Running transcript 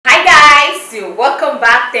still. Welcome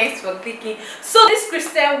back. Thanks for clicking. So this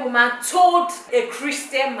Christian woman told a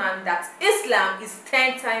Christian man that Islam is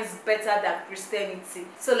 10 times better than Christianity.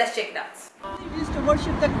 So let's check that. He is to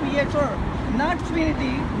worship the Creator, not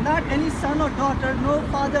Trinity, not any son or daughter, no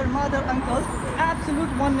father, mother, uncles.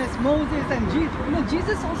 Absolute oneness. Moses and Jesus.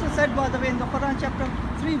 Jesus also said, by the way, in the Quran chapter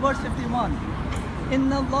 3 verse 51,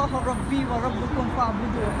 Inna Allaha Rabbi wa Rabbukum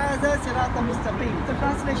fa'budu hadha siratan mustaqim. The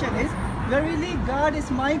translation is, verily God is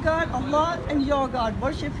my God, Allah, and your God.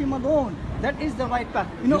 Worship Him alone. That is the right path.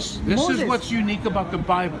 This is what's unique about the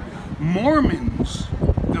Bible. Mormons,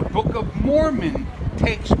 the Book of Mormon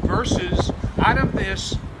takes verses out of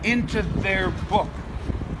this into their book.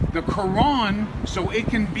 The Quran, so it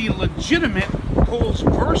can be legitimate, pulls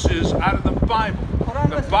verses out of the Bible.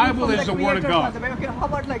 The Bible is the Word of God. Okay, how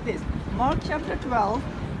about like this? Mark chapter 12,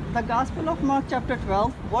 the Gospel of Mark chapter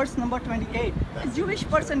 12, verse number 28. A Jewish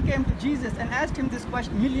person came to Jesus and asked him this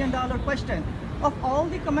question, million-dollar question. Of all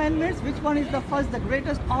the commandments, which one is the first, the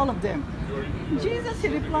greatest, all of them? Jesus, he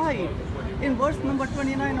replied in verse number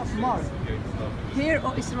 29 of Mark, Hear,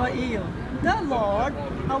 O Israel, the Lord,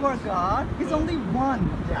 our God, is only one.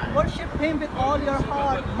 Worship Him with all your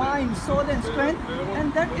heart, mind, soul, and strength,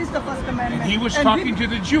 and that is the first commandment. And he was talking to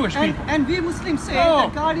the Jewish people. And we Muslims say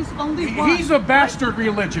that God is only one. He's a bastard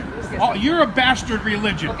religion. Oh, you're a bastard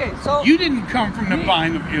religion. Okay, so you didn't come from the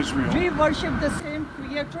vine of Israel. We worship the same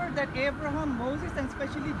Creator that Abraham, Moses, and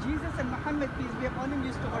especially Jesus and Muhammad, peace be upon him,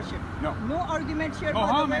 used to worship. No argument here.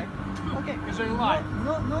 Muhammad is a lie.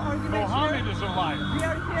 No argument Muhammad here. is a liar. We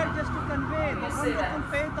are here just to convey the wonderful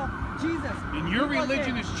faith of Jesus. And your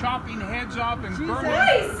religion is chopping heads off and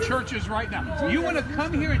burning churches right now. You want to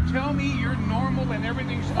come here and tell me you're normal and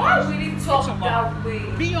everything's fine? Why would he talk that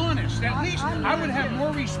way? Be honest. At least I would have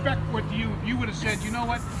more respect with you if you would have said, you know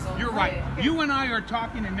what, you're right. You and I are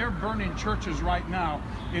talking and they're burning churches right now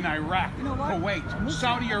in Iraq, Kuwait,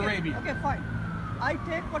 Saudi Arabia. Okay, fine. I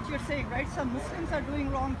take what you're saying, right? Some Muslims are doing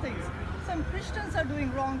wrong things. Some Christians are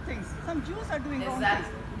doing wrong things. Some Jews are doing wrong things.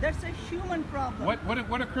 That's a human problem.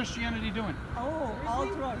 What are Christianity doing? Oh, all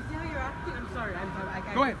throughout. You see how you're acting? I'm sorry.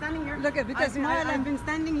 Go ahead. Standing here. Look, because I've been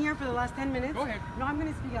standing here for the last 10 minutes. Go ahead. No, I'm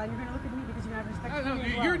going to speak out. You're going to look at me because you have respect for me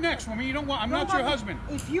as well. You're next woman. You don't want. I'm not your husband.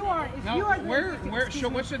 If you are, So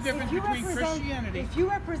what's the difference between Christianity? If you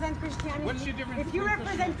represent Christianity, What's the difference if you between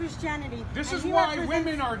represent Christianity, this is why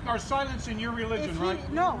women are silencing your religion,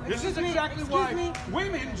 right? No. This is exactly why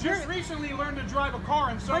women just recently learned to drive a car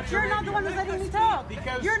in Saudi Arabia. But you're not the one who's letting me talk.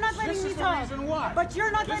 Because you're not letting me talk. Reason why. But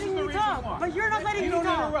you're not letting me talk. But you're not letting me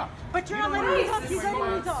talk. But you're not letting me talk. He's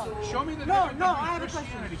letting me talk. Show me the difference between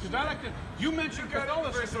Christianity. Because I like to. You mentioned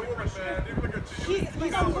Catholicism and Christianity.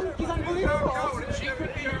 He's unbelievable. She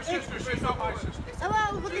could be your sister. She's not my sister.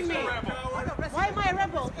 Well, look at me. Why am I a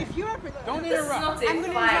rebel? If you're don't interrupt. I'm going to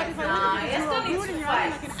interrupt if I It's rude and you're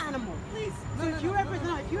acting like an animal. Please. So if you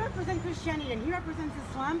represent Christianity and he represents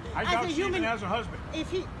Islam I doubt she even has a husband.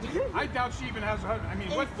 If he, I doubt she even has a husband. I mean,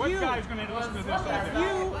 what guy is going to listen to this?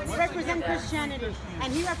 If you represent Christianity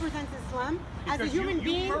and he represents Islam, as a human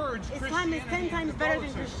being, Islam is 10 times better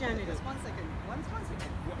than Christianity. Just 1 second. One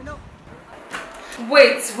second.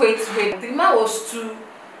 Wait. The man was too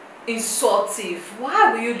insultive.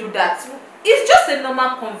 Why will you do that? It's just a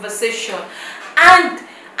normal conversation. And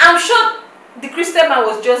I'm sure the Christian man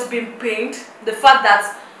was just being pained. The fact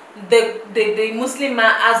that the Muslim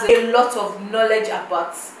man has a lot of knowledge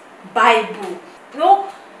about Bible. He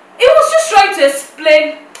was just trying to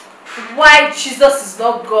explain why Jesus is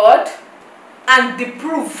not God and the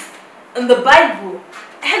proof in the Bible.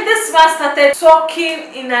 And this man started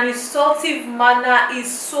talking in an insultive manner.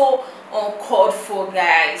 It's so uncalled for,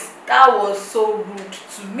 guys. That was so rude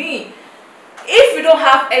to me. If you don't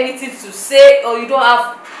have anything to say or you don't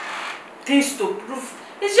have things to prove,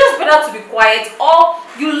 it's just better to be quiet, or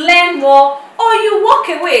you learn more, or you walk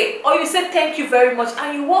away, or you say thank you very much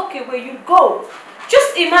and you walk away, you go.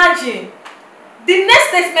 Just imagine the next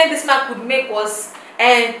statement this man could make was,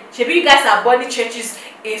 and maybe you guys are burning churches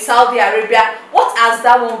in Saudi Arabia. What has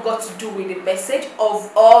that one got to do with the message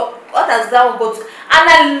of, or what has that one got to? And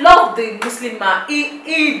I love the Muslim man.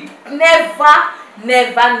 He never,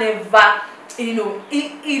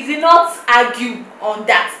 he did not argue on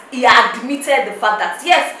that. He admitted the fact that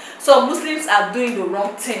yes, some Muslims are doing the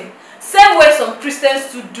wrong thing. Same way some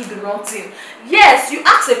Christians to do the wrong thing. Yes, you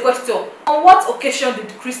ask a question, on what occasion did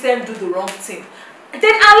the Christian do the wrong thing? Then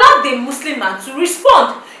allow the Muslim man to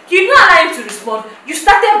respond. You don't allow him to respond. You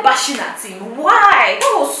started bashing at him. Why?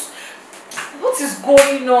 What is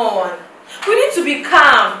going on? We need to be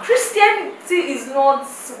calm. Christianity is not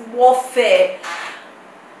warfare.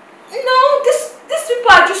 No, these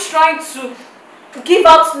people are just trying to give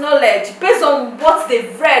out knowledge based on what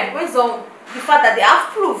they've read, based on the fact that they have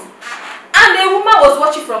proof. And the woman was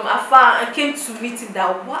watching from afar and came to meet him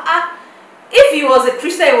that if he was a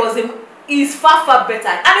Christian, he's far better.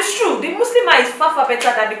 And it's true, the Muslim man is far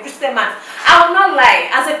better than the Christian man. I will not lie,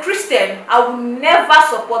 as a Christian, I will never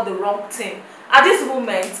support the wrong thing. At this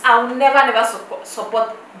moment, I will never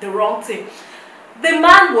support the wrong thing. The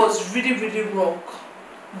man was really wrong.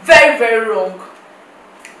 Very wrong.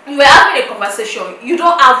 You were having a conversation, you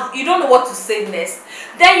don't know what to say next.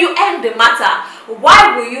 Then you end the matter.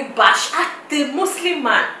 Why will you bash at the Muslim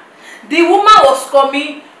man? The woman was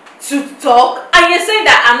coming to talk and you're saying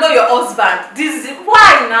that I'm not your husband. This is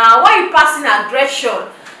why now? Why are you passing aggression?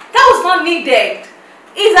 That was not needed.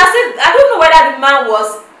 It's as if, I don't know whether the man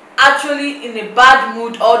was actually in a bad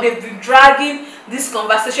mood or they've been dragging this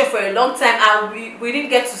conversation for a long time and we didn't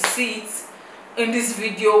get to see it in this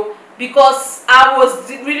video, because I was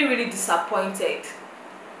really disappointed.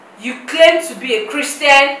 You claim to be a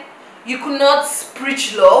Christian, you could not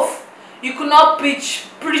preach love, you could not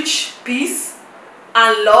preach peace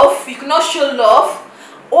and love, you could not show love.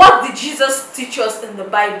 What did Jesus teach us in the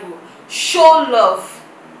Bible? Show love.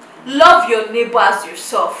 Love your neighbor as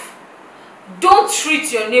yourself. Don't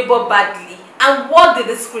treat your neighbor badly. And what did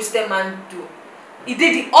this Christian man do? He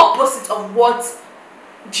did the opposite of what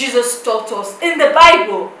Jesus taught us in the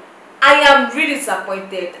Bible. I am really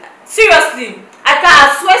disappointed. Seriously, I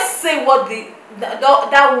can swear say what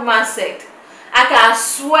that woman said. I can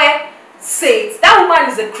swear say it. That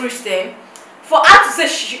woman is a Christian. For her to say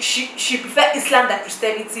she prefers Islam than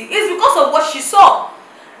Christianity is because of what she saw.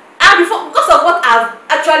 And because of what I've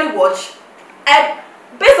actually watched.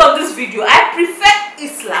 Based on this video, I prefer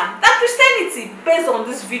Islam than Christianity based on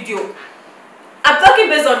this video. I'm talking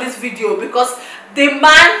based on this video because the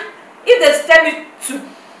man, if they tell me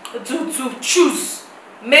to choose,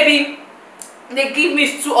 maybe they give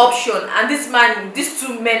me two options and these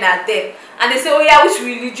two men are there and they say, oh yeah, which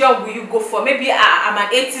religion will you go for? Maybe I'm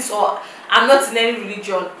an atheist or I'm not in any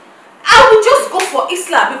religion. I will just go for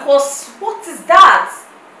Islam, because what is that?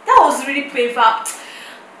 That was really painful.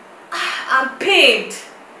 I'm pained.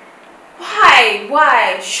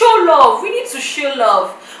 Why? Show love. We need to show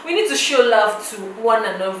love. We need to show love to one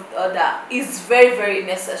another. It's very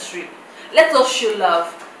necessary. Let us show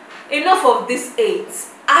love. Enough of this hate.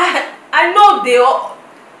 I know they all,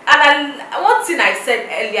 and one thing I said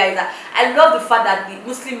earlier is that I love the fact that the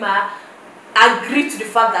Muslim man agreed to the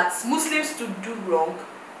fact that Muslims to do wrong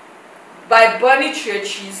by burning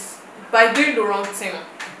churches, by doing the wrong thing.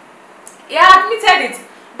 Yeah, I admitted it.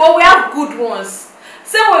 But we have good ones.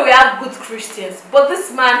 Same way we have good Christians. But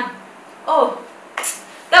this man, oh,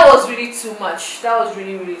 that was really too much. That was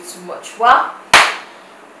really too much. Well,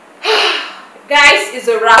 guys, it's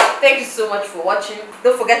a wrap. Thank you so much for watching.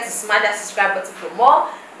 Don't forget to smash that subscribe button for more.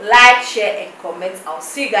 Like, share, and comment. I'll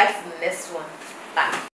see you guys in the next one. Bye.